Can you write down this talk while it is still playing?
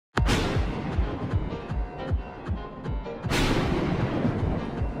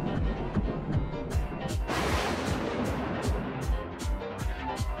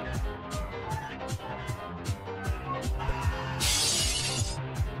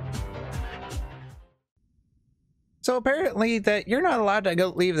So apparently that you're not allowed to go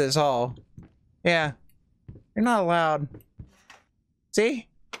leave this hall. Yeah. You're not allowed. See?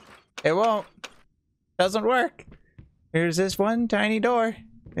 It won't. Doesn't work. Here's this one tiny door.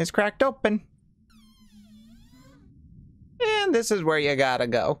 It's cracked open. And this is where you gotta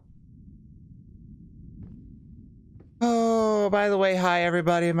go. Oh, by the way, hi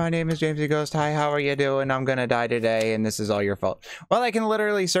everybody. My name is JamesieGhost. Hi, how are you doing? I'm gonna die today, and this is all your fault. While I can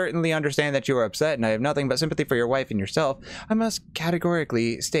literally certainly understand that you are upset, and I have nothing but sympathy for your wife and yourself, I must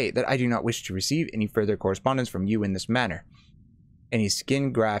categorically state that I do not wish to receive any further correspondence from you in this manner. Any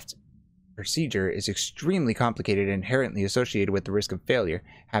skin graft procedure is extremely complicated and inherently associated with the risk of failure.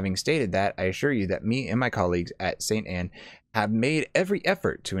 Having stated that, I assure you that me and my colleagues at St. Anne have made every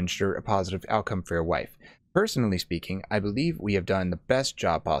effort to ensure a positive outcome for your wife. Personally speaking, I believe we have done the best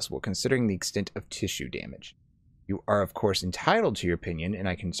job possible considering the extent of tissue damage. You are of course entitled to your opinion, and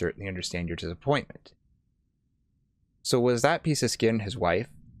I can certainly understand your disappointment. So was that piece of skin his wife?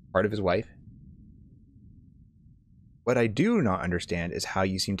 Part of his wife? What I do not understand is how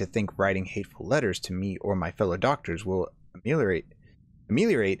you seem to think writing hateful letters to me or my fellow doctors will ameliorate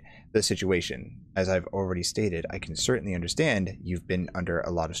the situation. As I've already stated, I can certainly understand you've been under a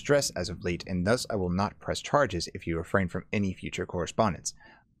lot of stress as of late, and thus I will not press charges if you refrain from any future correspondence.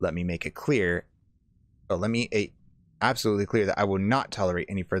 Let me make it clear, absolutely clear that I will not tolerate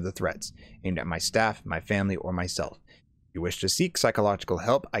any further threats aimed at my staff, my family, or myself. If you wish to seek psychological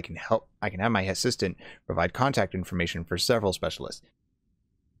help, I can have my assistant provide contact information for several specialists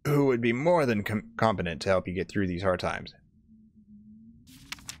who would be more than competent to help you get through these hard times.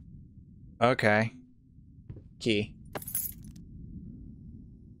 Okay. Key.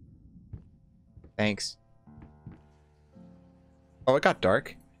 Thanks. Oh, it got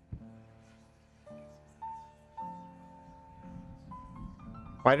dark.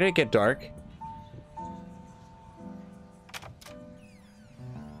 Why did it get dark?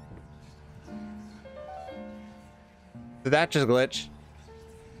 Did that just glitch?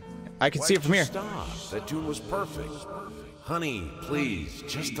 I can see it from here. Stop. That tune was perfect. Honey, please,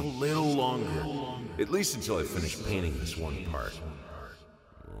 just a little longer. At least until I finish painting this one part.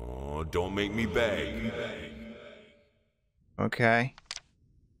 Oh, don't make me beg. Okay.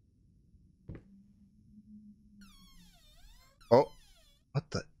 Oh, what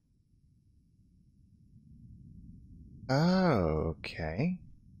the? Oh, okay.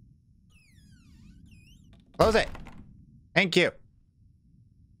 Close it. Thank you.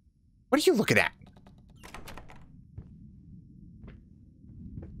 What are you looking at?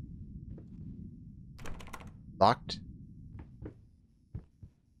 Locked.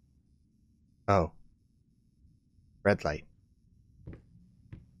 Oh. Red light.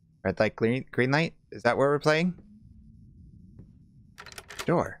 Red light, green light? Is that where we're playing?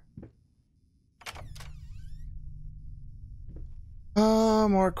 Door. Oh,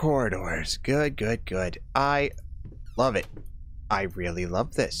 more corridors. Good, good, good. I love it. I really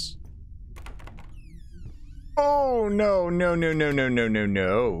love this. Oh, no, no, no, no, no, no, no,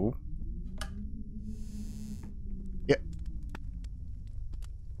 no. Yeah.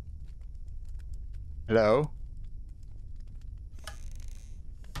 Hello?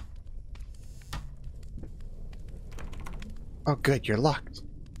 Oh, good, you're locked.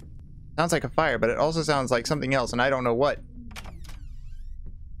 Sounds like a fire, but it also sounds like something else, and I don't know what.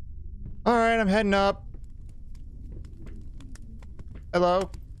 Alright, I'm heading up. Hello?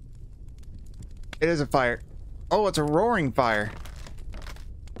 It is a fire. Oh, it's a roaring fire.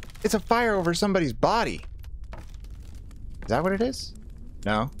 It's a fire over somebody's body. Is that what it is?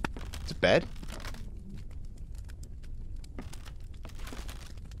 No. It's a bed?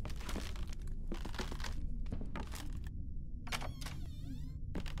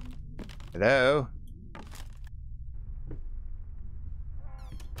 Hello?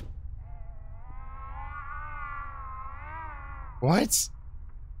 What?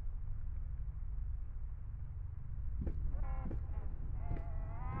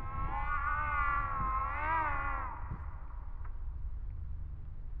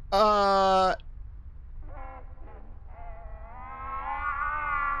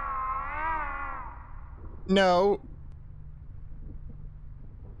 No.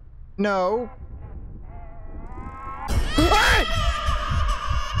 No.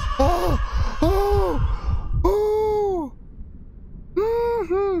 Oh! Oh! Oh!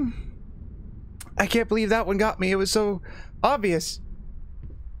 Mm-hmm. I can't believe that one got me. It was so obvious.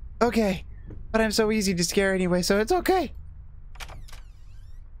 Okay. But I'm so easy to scare anyway, so it's okay.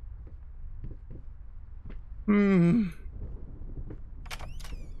 Hmm.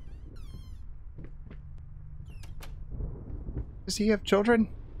 Does he have children?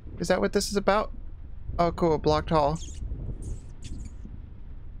 Is that what this is about? Oh, cool. Blocked hall.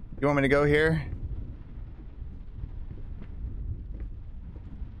 You want me to go here?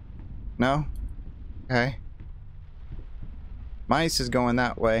 No? Okay. Mice is going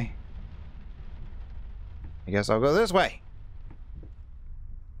that way. I guess I'll go this way.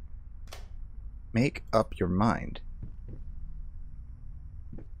 Make up your mind.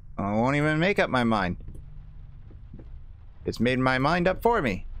 I won't even make up my mind. It's made my mind up for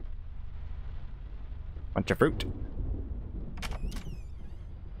me. Bunch of fruit.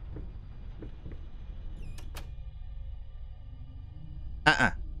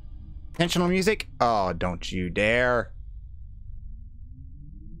 Intentional music? Oh, don't you dare.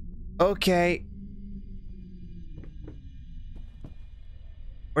 Okay.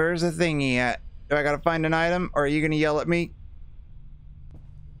 Where's the thingy at? Do I gotta find an item, or are you gonna yell at me?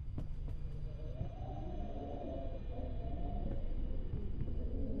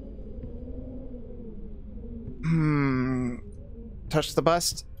 Touch the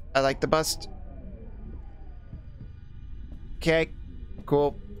bust. I like the bust. Okay.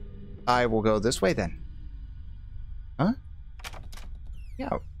 Cool. I will go this way then. Huh?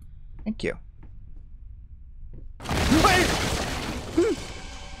 Yeah. Thank you.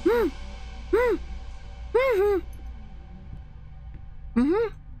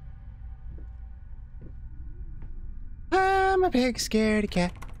 I'm a big scaredy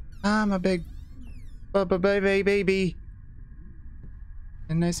cat. I'm a big baby.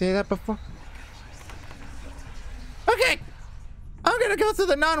 Didn't I say that before? Okay! I'm gonna go through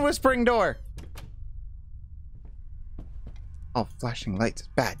the non-whispering door. Oh, flashing lights is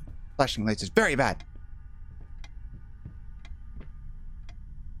bad. Flashing lights is very bad.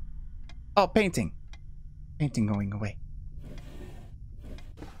 Oh, painting. Painting going away.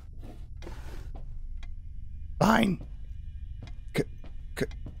 Fine.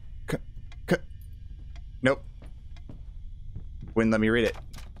 Nope. Wouldn't let me read it.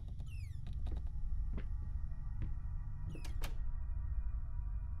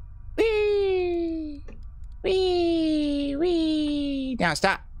 Wee! Wee! Wee! Now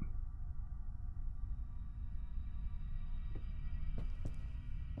stop.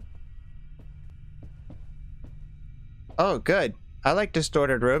 Oh, good. I like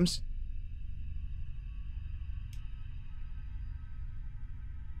distorted rooms.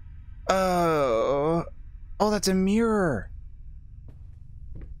 Oh. Oh, that's a mirror.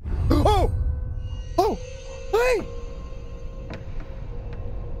 Oh! Oh! Hey!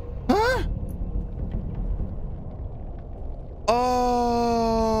 Huh? Oh,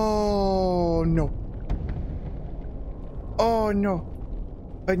 no. Oh, no.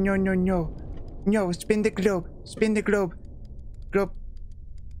 No, no, no. No, spin the globe. Spin the globe. Globe.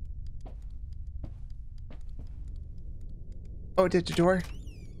 Oh, that's a door.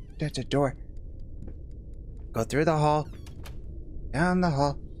 That's a door. Go through the hall. Down the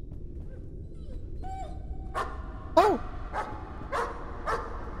hall. Oh!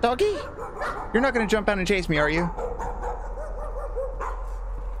 Doggy? You're not gonna jump out and chase me, are you?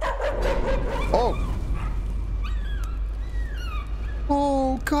 Oh!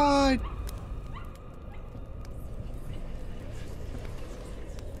 Oh, God!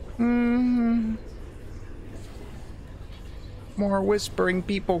 More whispering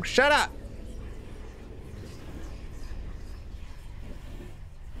people. Shut up!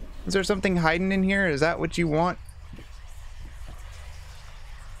 Is there something hiding in here? Is that what you want?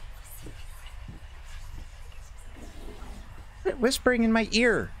 Quit whispering in my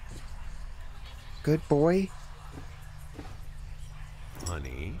ear. Good boy.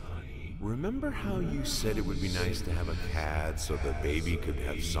 Honey, remember how you said it would be nice to have a cat so the baby could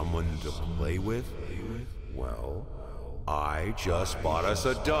have someone to play with? Well, I just bought us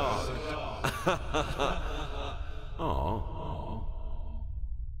a dog. Aw.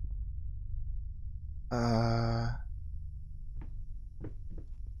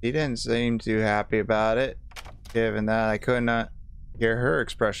 She didn't seem too happy about it. Given that I could not hear her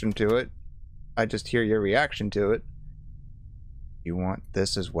expression to it. I just hear your reaction to it. You want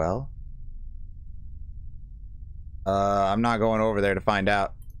this as well? I'm not going over there to find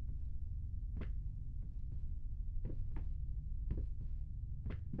out.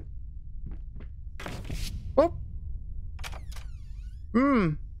 Whoop.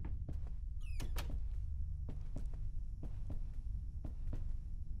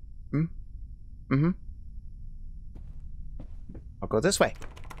 I'll go this way.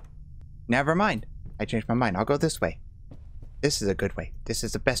 Never mind. I changed my mind. I'll go this way. This is a good way. This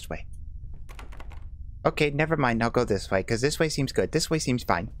is the best way. Okay, never mind. I'll go this way, because this way seems good. This way seems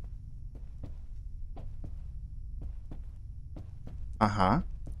fine. Uh-huh.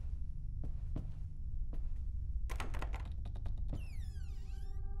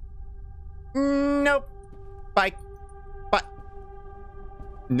 Bye. Bye.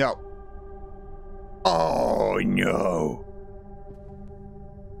 No. Oh, no.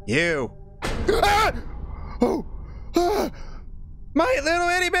 You. Ah! Oh. Ah! My little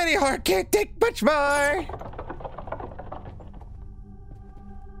itty bitty heart can't take much more.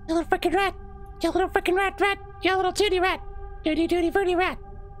 You little freaking rat. You little freaking rat. You little tooty rat. Tooty tooty fruity rat.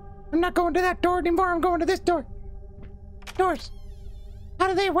 I'm not going to that door anymore. I'm going to this door. Doors. How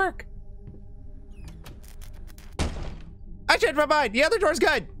do they work? I changed my mind. The other door's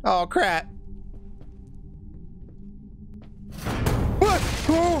good. Oh, crap. What?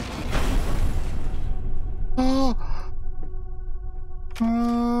 Oh. Oh.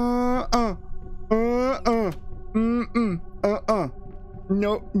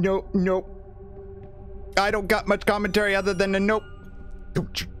 Nope. I don't got much commentary other than a nope.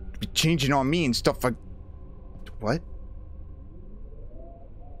 Don't you be changing on me and stuff like... What?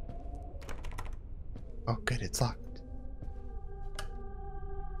 Oh, good, it's locked.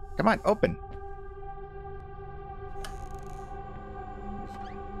 Come on, open.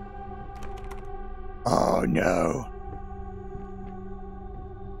 Oh, no.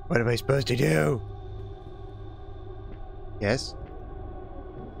 What am I supposed to do? Yes?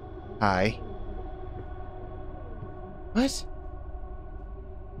 Hi. What?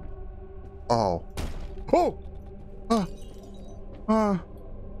 Oh. Oh!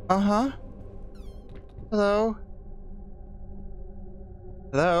 Uh-huh. Hello?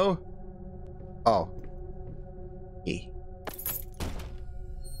 Hello? Oh. E.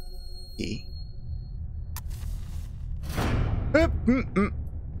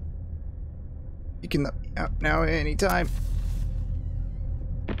 You can let me out now anytime.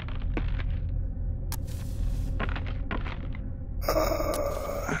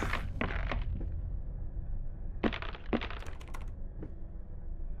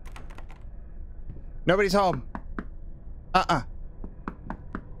 Nobody's home.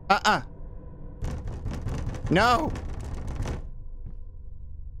 No.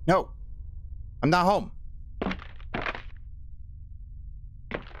 No. I'm not home.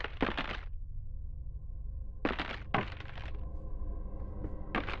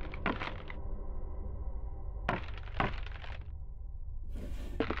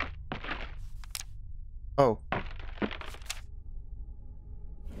 Oh.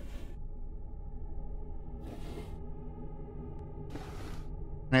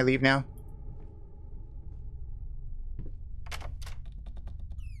 Can I leave now?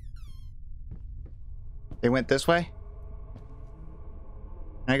 They went this way?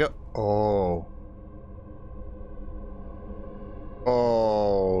 Can I go? Oh.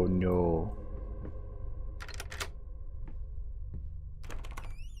 Oh, no.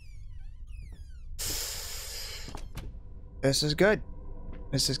 This is good.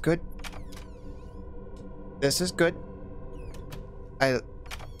 This is good. This is good.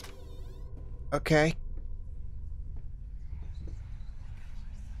 Okay.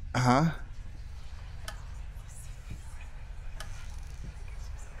 Uh-huh.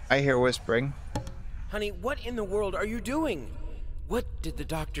 I hear whispering. Honey, what in the world are you doing? What did the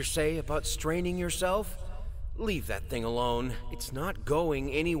doctor say about straining yourself? Leave that thing alone. It's not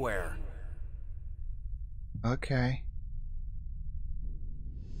going anywhere. Okay.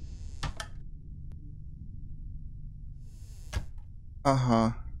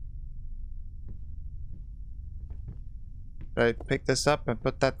 Uh-huh. Should I pick this up and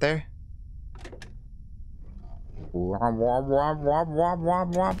put that there? Womp, womp, womp, womp, womp,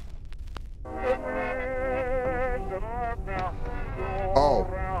 womp, womp. Oh.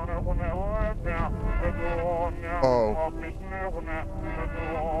 Oh.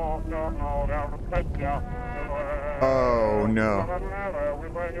 Oh, no.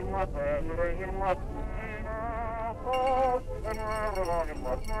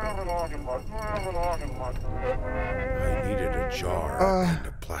 I needed a jar and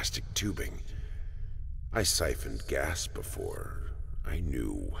a plastic tubing. I siphoned gas before. I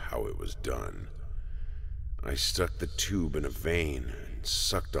knew how it was done. I stuck the tube in a vein and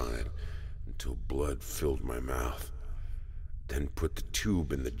sucked on it until blood filled my mouth. Then put the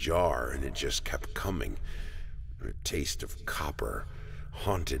tube in the jar and it just kept coming. A taste of copper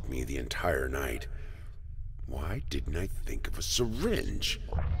haunted me the entire night. Why didn't I think of a syringe?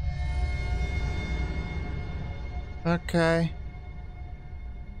 Okay.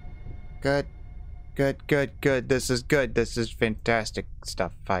 Good. Good. This is good. This is fantastic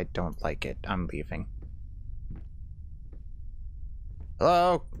stuff. I don't like it. I'm leaving.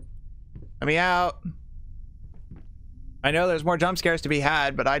 Hello? Let me out. I know there's more jump scares to be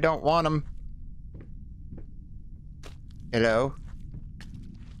had, but I don't want them. Hello?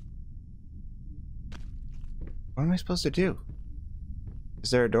 What am I supposed to do? Is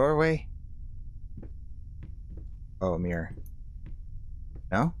there a doorway? Oh, a mirror.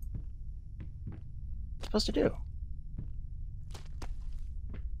 No? What am I supposed to do?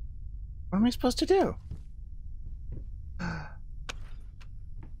 What am I supposed to do?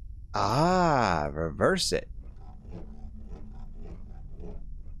 Ah, reverse it.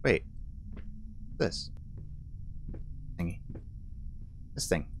 Wait. This thingy. This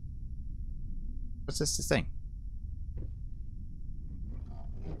thing. What's this thing?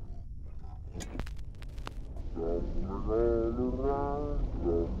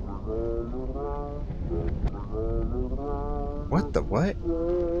 What the what?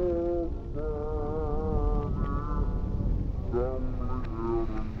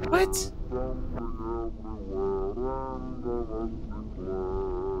 What?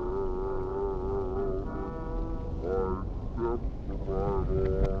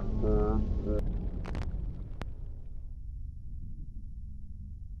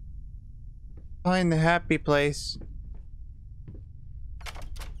 Find the happy place.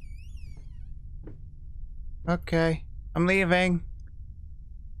 Okay, I'm leaving.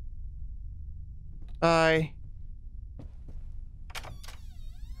 Bye.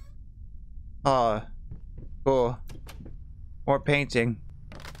 Oh, cool. More painting.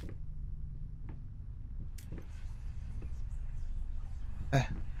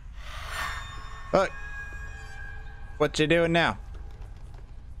 Look. What you doing now?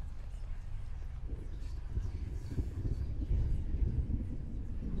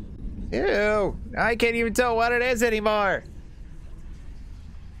 Ew, I can't even tell what it is anymore.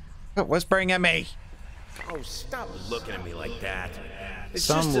 Whispering at me. Oh, stop looking at me like that. It's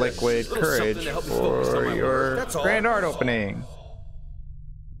Some just a liquid little courage something to help me focus on for my your work, that's all. grand art opening.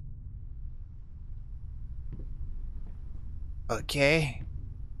 Okay.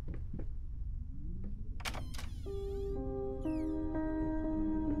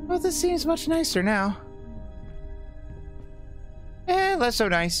 Well, this seems much nicer now. Eh, less so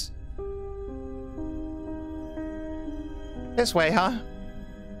nice. This way, huh?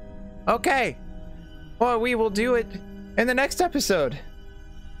 Okay. Well, we will do it in the next episode.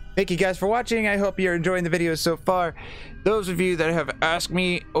 Thank you guys for watching. I hope you're enjoying the videos so far. Those of you that have asked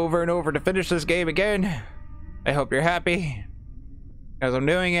me over and over to finish this game again, I hope you're happy as I'm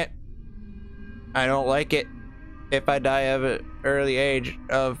doing it. I don't like it. If I die of an early age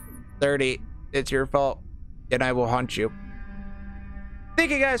of 30, it's your fault, and I will haunt you.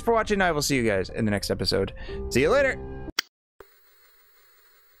 Thank you guys for watching. I will see you guys in the next episode. See you later.